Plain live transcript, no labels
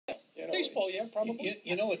definitely. Baseball, yeah, probably.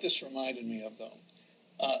 You know what this reminded me of, though?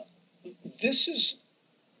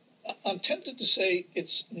 I'm tempted to say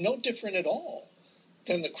it's no different at all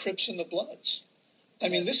than the Crips and the Bloods. I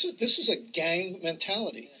mean, this is a gang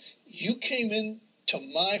mentality. Yes. You came in to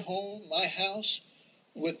my home, my house,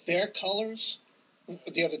 with their colors,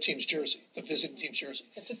 the other team's jersey, the visiting team's jersey.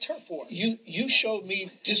 It's a turf war. You showed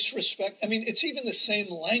me disrespect. I mean, it's even the same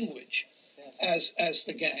language as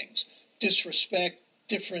the gangs. Disrespect,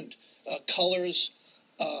 different colors.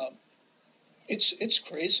 It's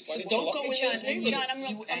crazy. Why didn't Don't you go look in at those your neighborhoods. neighborhood? John, You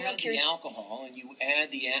I'm real add the curious. alcohol and you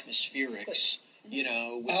add the atmospherics, you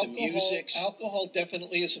know, with the music. Alcohol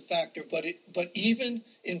definitely is a factor, but even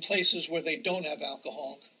in places where they don't have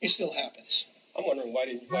alcohol, it still happens. I'm wondering why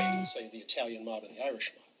you didn't say the Italian mob and the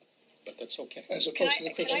Irish mob, but that's okay. As opposed to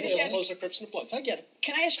the Crips can I and just Bloods. ask- As opposed to Crips and the Bloods. I get it.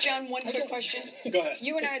 Can I ask John one quick question? Go ahead.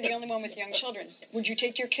 You and I are the only one with young children. Would you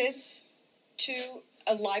take your kids to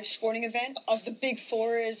a live sporting event of the big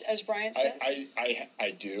four, as Bryant says?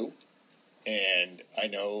 I do, and I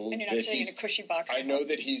know And you're not that sitting in a cushy box. I know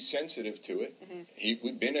that he's sensitive to it. Mm-hmm.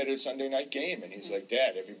 We've been at a Sunday night game, and he's like,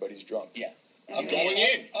 "Dad, everybody's drunk." Yeah. I'm Going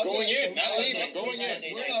in, I'm going in, not Sunday- leaving, going in.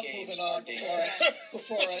 Sunday We're night not games moving are on dangerous.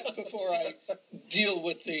 before I deal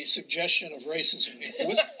with the suggestion of racism here.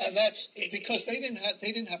 And that's because they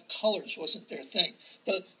didn't have colors, wasn't their thing.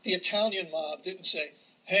 The Italian mob didn't say,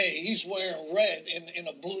 "Hey, he's wearing red in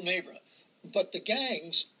a blue neighborhood." But the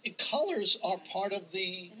gangs, colors are part of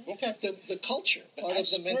the culture, part of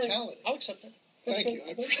the mentality. I'll accept that. Thank you.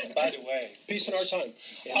 I appreciate it. By the way, Peace in our time.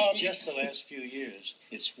 in just the last few years,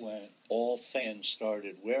 it's when all fans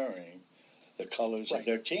started wearing the colors Right. of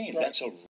their team. Right. That's a